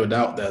I have no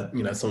doubt that,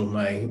 you know, some of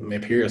my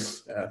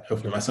peers,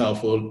 hopefully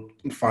myself, will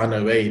find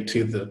their way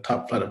to the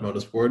top flight of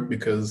motorsport,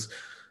 because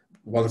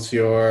once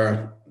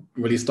you're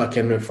really stuck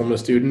in with Formula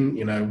Student,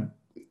 you know,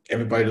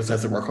 everybody just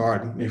has to work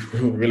hard.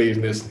 Really,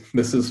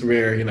 this is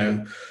where, you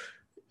know,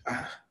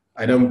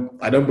 I don't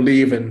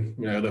believe in,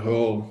 you know, the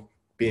whole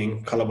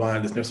being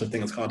colorblind. There's no such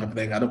thing as color type of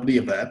thing. I don't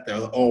believe that.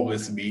 There'll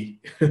always be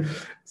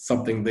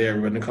something there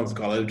when it comes to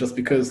color, just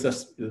because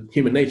that's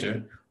human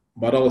nature.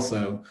 But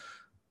also,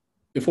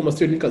 if I'm a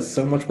student, you've got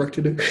so much work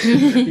to do.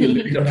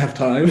 You don't have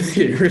time.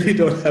 You really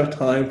don't have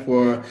time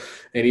for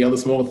any other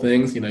small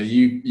things. You know,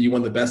 you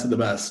want the best of the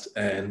best,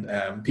 and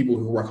people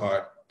who work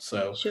hard.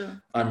 So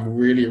sure. I'm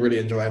really, really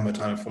enjoying my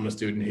time from a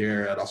student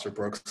here at Oxford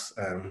Brookes.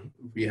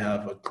 We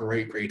have a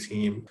great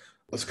team.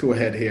 The school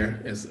head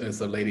here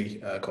is a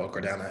lady called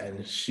Gordana,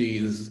 and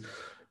she's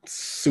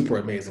super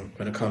amazing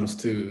when it comes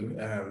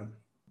to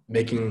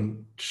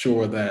making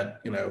sure that,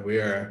 you know,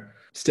 we're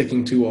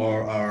sticking to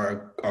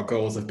our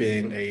goals of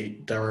being a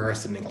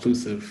diverse and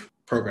inclusive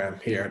program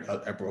here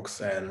at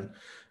Brookes. And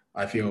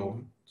I feel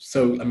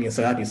so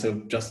happy.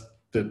 So just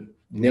to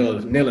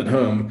nail it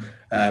home,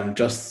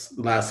 just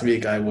last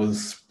week I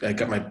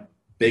got my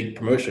big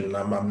promotion.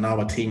 I'm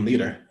now a team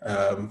leader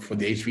for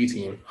the HV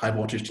team, high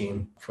voltage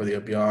team, for the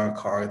OBR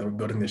car that we're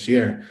building this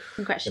year.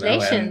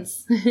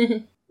 Congratulations. You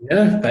know,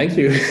 yeah, thank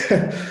you.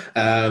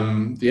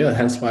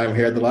 Hence why I'm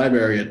here at the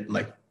library at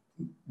like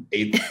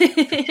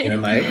 8:15 at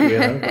night, you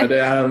know. But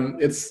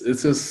this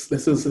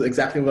is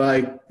exactly what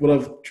I would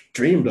have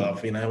dreamed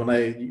of, you know,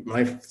 when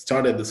I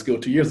started the school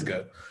 2 years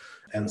ago.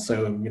 And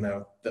so, you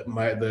know,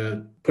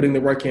 the putting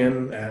the work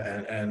in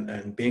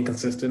and being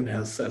consistent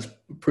has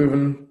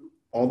proven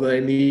all that I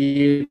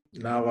need.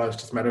 Now it's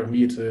just a matter of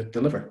me to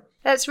deliver.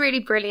 That's really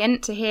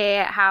brilliant to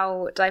hear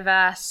how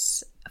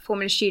diverse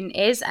Formula Student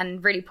is,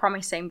 and really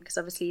promising, because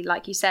obviously,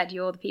 like you said,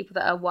 you're the people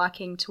that are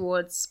working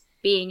towards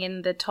being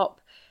in the top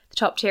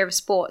tier of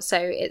sport. So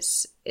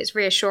it's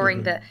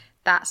reassuring that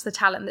that's the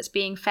talent that's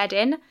being fed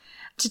in.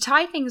 To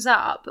tie things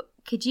up,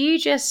 could you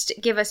just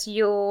give us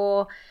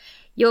your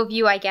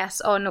view, I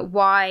guess, on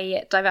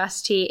why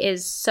diversity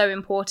is so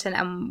important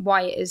and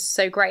why it is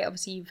so great?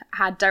 Obviously, you've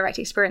had direct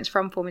experience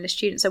from Formula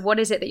Students. So what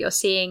is it that you're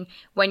seeing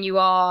when you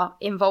are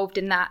involved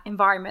in that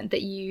environment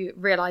that you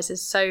realise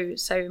is so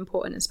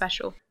important and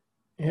special?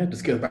 Yeah,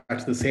 just goes back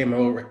to the same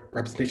old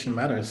representation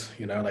matters.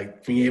 You know,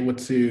 like being able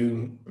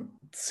to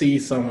see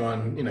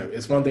someone, you know,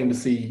 it's one thing to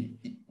see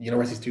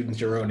university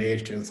students your own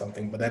age doing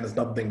something, but then it's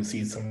another thing to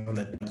see someone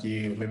that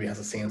you maybe has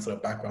a sense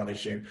of background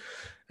issue,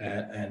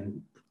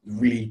 and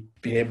really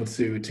being able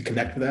to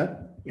connect with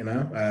that, you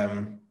know,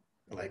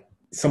 like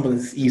something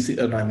that's easy,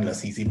 not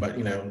less easy, but,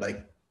 you know,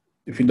 like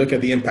if you look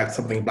at the impact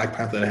something Black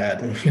Panther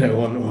had, you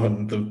know,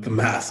 on the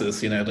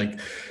masses, you know, like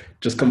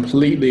just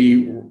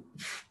completely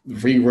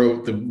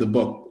rewrote the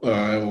book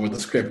or the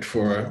script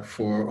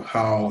for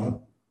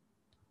how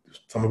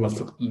some of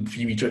us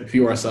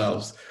view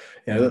ourselves.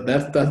 You know,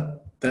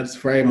 that's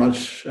very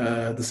much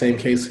the same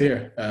case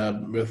here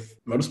with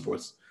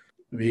motorsports.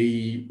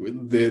 The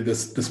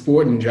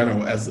sport in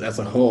general as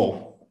a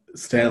whole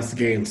stands to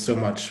gain so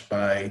much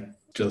by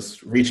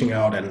just reaching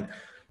out and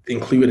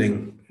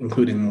including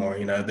more.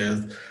 You know,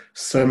 there's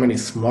so many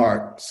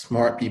smart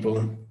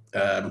people,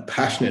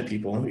 passionate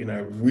people, you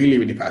know, really,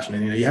 really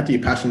passionate. You know, you have to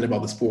be passionate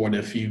about the sport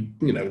if you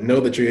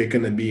know that you're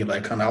going to be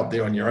like kind of out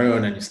there on your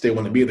own and you still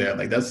want to be there.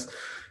 Like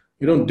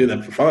you don't do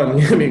that for fun.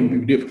 I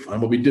mean, we do it for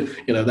fun, but we do,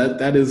 you know,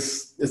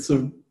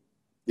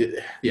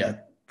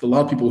 a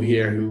lot of people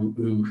here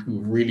who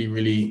really,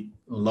 really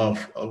love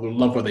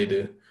what they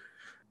do.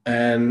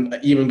 And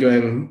even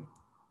going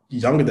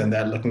younger than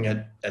that, looking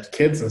at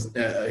kids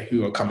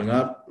who are coming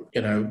up,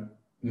 you know,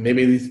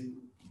 maybe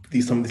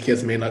some of the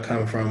kids may not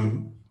come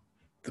from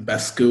the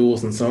best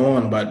schools and so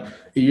on, but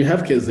you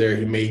have kids there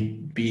who may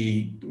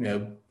be, you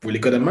know, really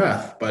good at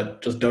math,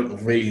 but just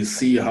don't really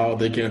see how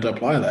they're going to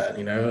apply that,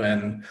 you know.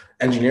 And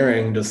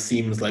engineering just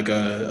seems like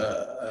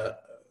a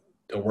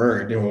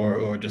word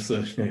or just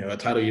a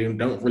title. You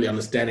don't really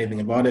understand anything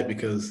about it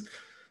because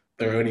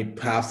their only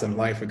paths in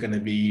life are going to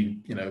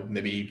be,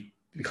 maybe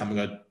becoming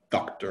a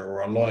doctor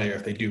or a lawyer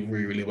if they do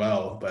really, really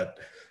well. But,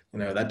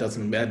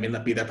 that may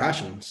not be their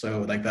passion. So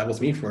like that was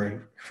me,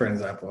 for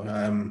example.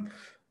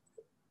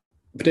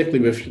 Particularly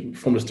with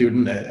former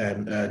student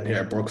and here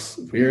at Brooks,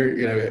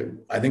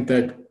 I think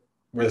that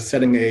we're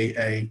setting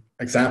a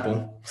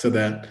example so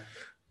that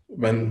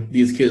when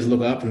these kids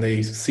look up and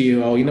they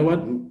see, oh, you know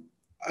what,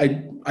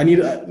 I need,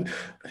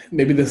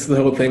 maybe this is the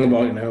whole thing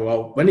about,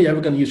 well, when are you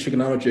ever going to use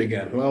trigonometry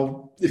again?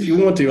 Well, if you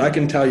want to, I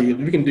can tell you,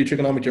 we can do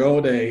trigonometry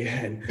all day,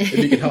 and if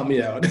you can help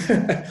me out.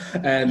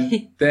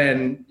 And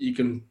then you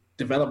can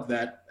develop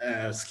that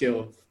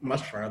skill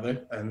much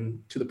further,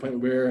 and to the point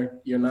where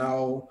you're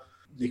now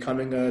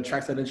becoming a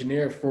trackside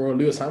engineer for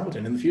Lewis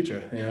Hamilton in the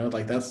future.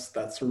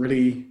 That's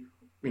really,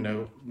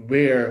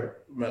 where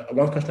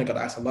one question I got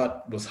asked a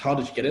lot was, how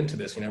did you get into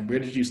this? Where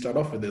did you start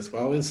off with this?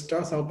 Well, it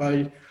starts out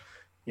by,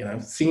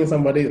 seeing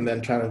somebody and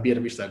then trying to be able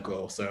to reach that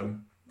goal. So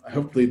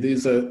hopefully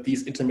these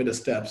intermediate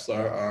steps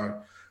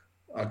are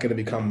going to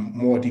become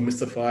more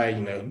demystified,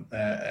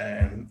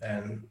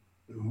 and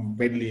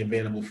readily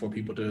available for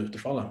people to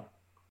follow.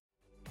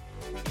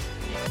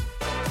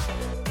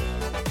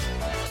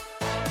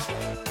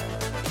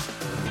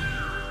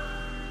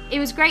 It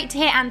was great to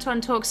hear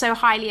Antoine talk so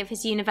highly of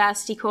his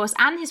university course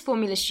and his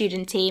Formula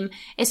Student team,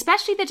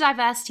 especially the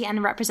diversity and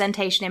the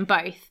representation in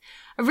both.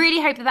 I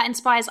really hope that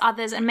inspires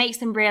others and makes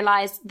them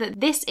realise that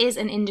this is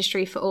an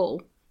industry for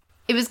all.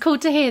 It was cool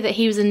to hear that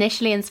he was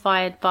initially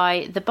inspired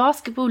by the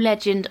basketball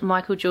legend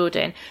Michael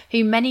Jordan,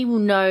 who many will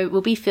know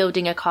will be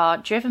fielding a car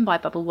driven by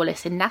Bubba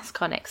Wallace in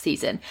NASCAR next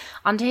season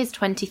under his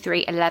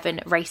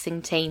 2311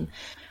 racing team.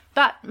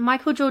 But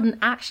Michael Jordan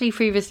actually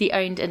previously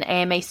owned an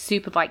AMA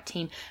Superbike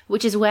team,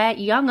 which is where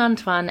young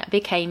Antoine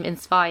became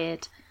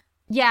inspired.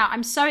 Yeah,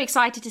 I'm so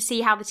excited to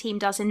see how the team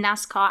does in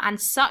NASCAR, and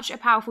such a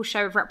powerful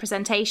show of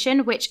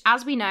representation, which,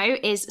 as we know,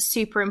 is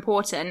super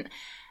important.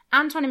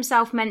 Antoine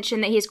himself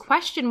mentioned that he has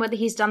questioned whether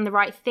he's done the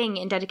right thing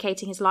in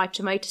dedicating his life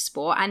to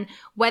motorsport, and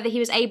whether he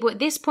was able at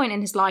this point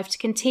in his life to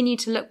continue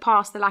to look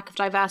past the lack of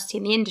diversity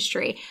in the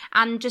industry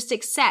and just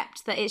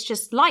accept that it's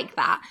just like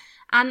that.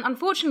 And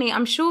unfortunately,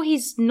 I'm sure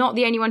he's not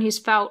the only one who's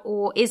felt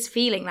or is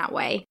feeling that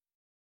way.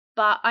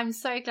 But I'm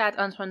so glad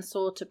Antoine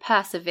sought to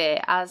persevere,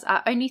 as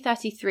at only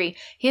 33,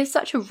 he has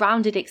such a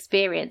rounded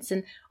experience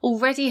and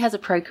already has a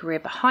pro career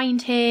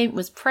behind him,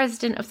 was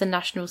president of the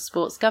national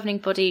sports governing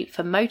body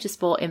for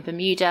motorsport in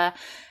Bermuda.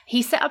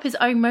 He set up his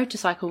own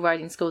motorcycle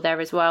riding school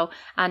there as well,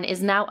 and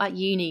is now at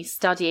uni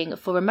studying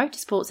for a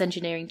motorsports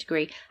engineering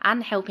degree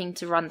and helping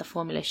to run the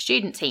Formula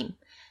Student team.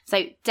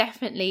 So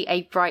definitely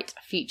a bright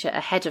future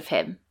ahead of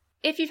him.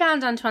 If you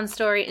found Antoine's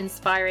story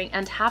inspiring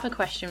and have a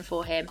question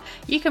for him,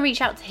 you can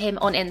reach out to him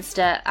on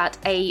Insta at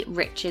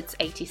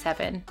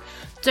arichards87.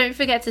 Don't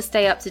forget to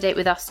stay up to date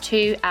with us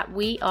too at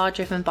We Are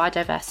Driven by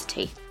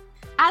Diversity.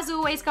 As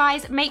always,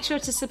 guys, make sure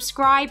to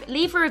subscribe,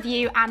 leave a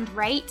review and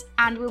rate,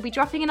 and we'll be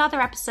dropping another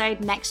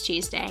episode next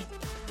Tuesday.